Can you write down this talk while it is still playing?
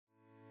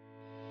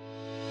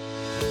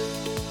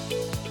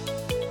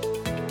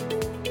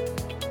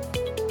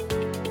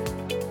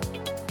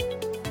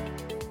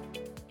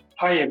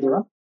Hi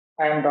everyone,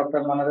 I am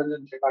Dr.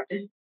 Manoranjan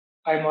Tripathy.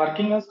 I am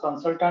working as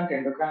consultant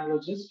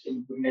endocrinologist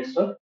in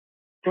Bhubaneswar.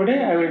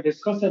 Today I will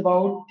discuss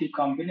about the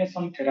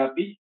combination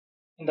therapy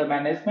in the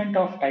management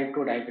of type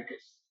 2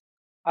 diabetes.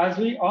 As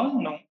we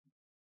all know,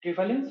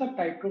 prevalence of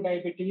type 2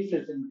 diabetes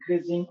is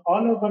increasing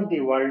all over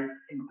the world,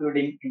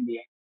 including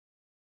India.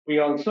 We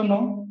also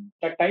know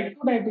that type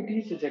 2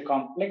 diabetes is a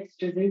complex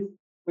disease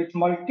with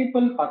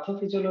multiple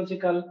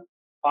pathophysiological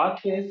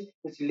pathways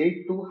which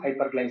lead to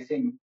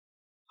hyperglycemia.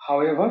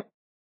 However,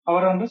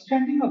 our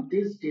understanding of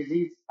this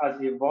disease has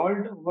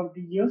evolved over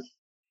the years,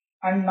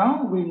 and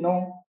now we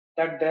know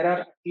that there are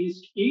at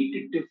least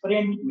eight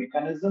different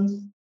mechanisms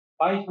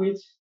by which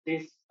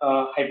this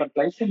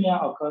hyperglycemia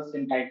occurs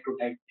in type 2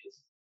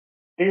 diabetes.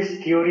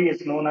 This theory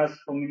is known as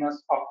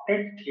Fumina's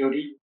octet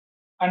theory,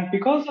 and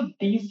because of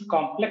this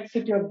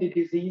complexity of the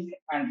disease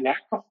and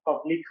lack of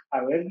public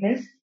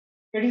awareness,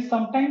 it is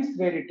sometimes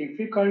very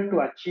difficult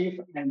to achieve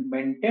and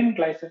maintain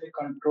glycemic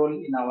control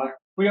in our.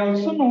 We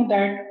also know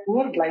that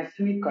poor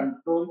glycemic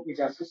control is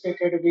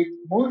associated with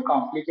more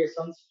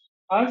complications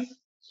as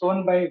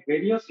shown by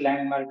various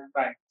landmark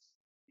trials.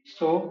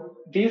 So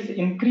this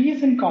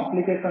increase in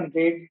complication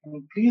rate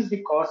increase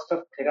the cost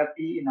of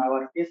therapy in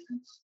our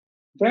patients.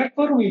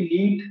 Therefore, we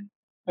need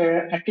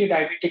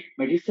anti-diabetic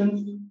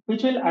medicines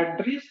which will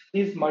address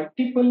these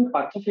multiple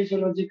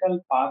pathophysiological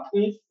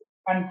pathways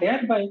and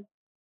thereby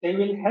they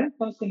will help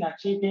us in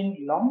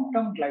achieving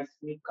long-term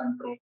glycemic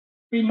control.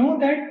 We know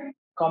that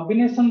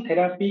combination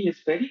therapy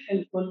is very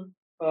helpful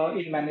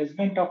in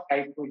management of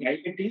type 2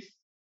 diabetes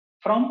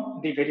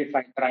from the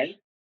verified trial.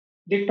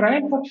 The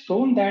trials have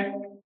shown that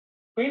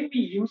when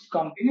we use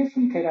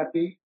combination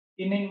therapy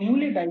in a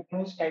newly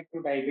diagnosed type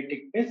 2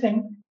 diabetic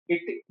patient,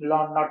 it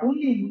not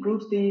only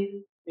improves the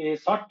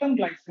short-term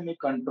glycemic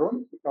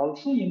control, it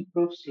also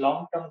improves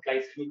long-term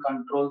glycemic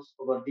controls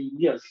over the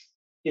years.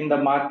 In the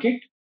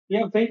market, we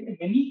have very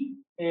many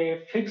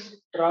fixed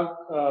drug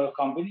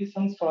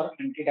combinations for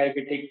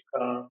anti-diabetic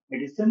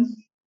medicines.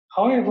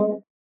 However,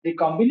 the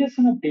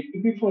combination of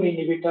DPP-4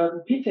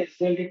 inhibitor with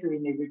SGLT2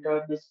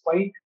 inhibitor is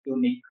quite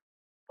unique.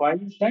 Why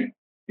is that?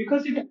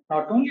 Because it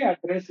not only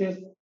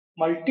addresses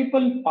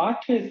multiple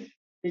pathways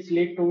which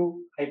lead to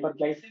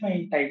hyperglycemia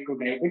in type 2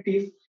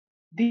 diabetes,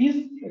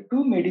 these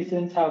two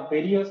medicines have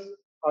various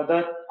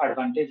other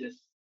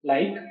advantages.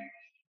 Like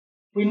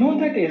we know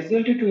that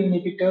SGLT2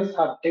 inhibitors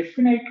have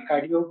definite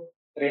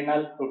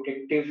cardiorenal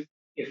protective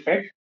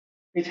effect,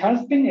 which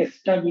has been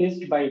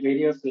established by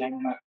various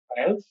landmark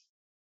trials.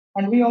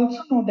 And we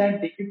also know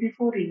that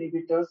DPP-4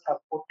 inhibitors have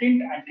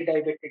potent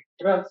antidiabetic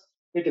drugs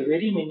with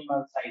very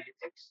minimal side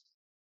effects.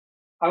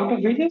 Out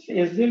of various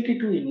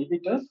SGLT2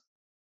 inhibitors,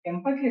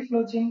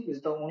 empagliflozin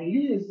is the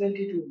only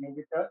SGLT2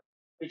 inhibitor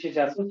which is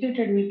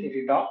associated with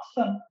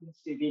reduction in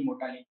CV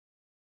mortality.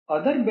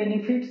 Other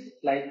benefits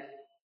like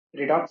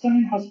reduction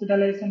in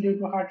hospitalization due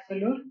to heart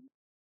failure,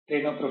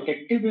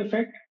 renoprotective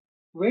effect,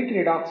 weight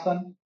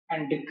reduction,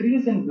 and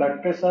decrease in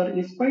blood pressure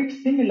is quite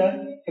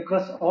similar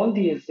across all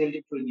the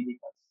SGLT2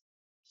 inhibitors.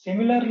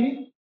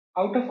 Similarly,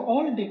 out of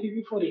all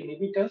DPP-4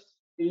 inhibitors,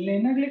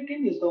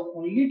 linagliptin is the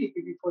only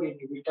DPP-4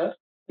 inhibitor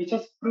which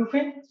has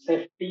proven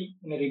safety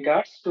in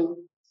regards to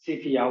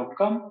CV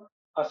outcome,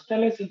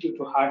 hospitalization due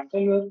to heart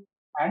failure,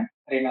 and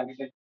renal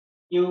failure.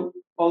 You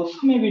also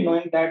may be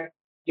knowing that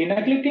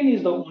linagliptin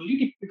is the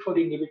only DPP-4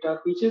 inhibitor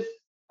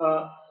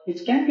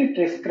which can be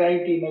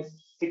prescribed in a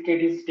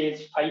CKD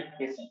stage 5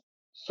 patient.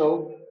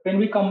 So when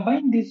we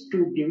combine these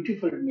two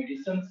beautiful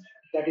medicines,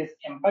 that is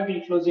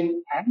empagliflozin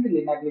and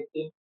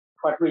linagliptin,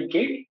 what we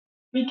get?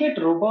 We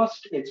get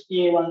robust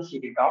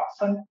HbA1c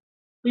reduction,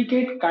 we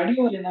get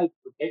cardiorenal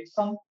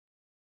protection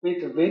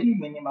with very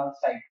minimal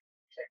side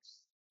effects.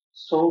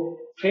 So,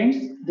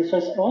 friends, this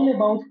was all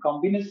about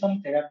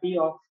combination therapy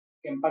of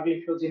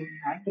empagliflozin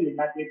and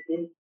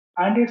linagliptin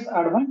and its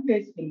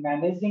advantage in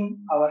managing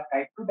our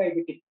type 2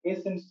 diabetic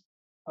patients,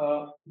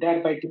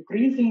 thereby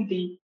decreasing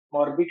the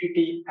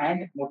morbidity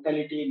and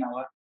mortality in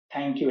our.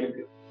 Thank you,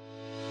 everyone.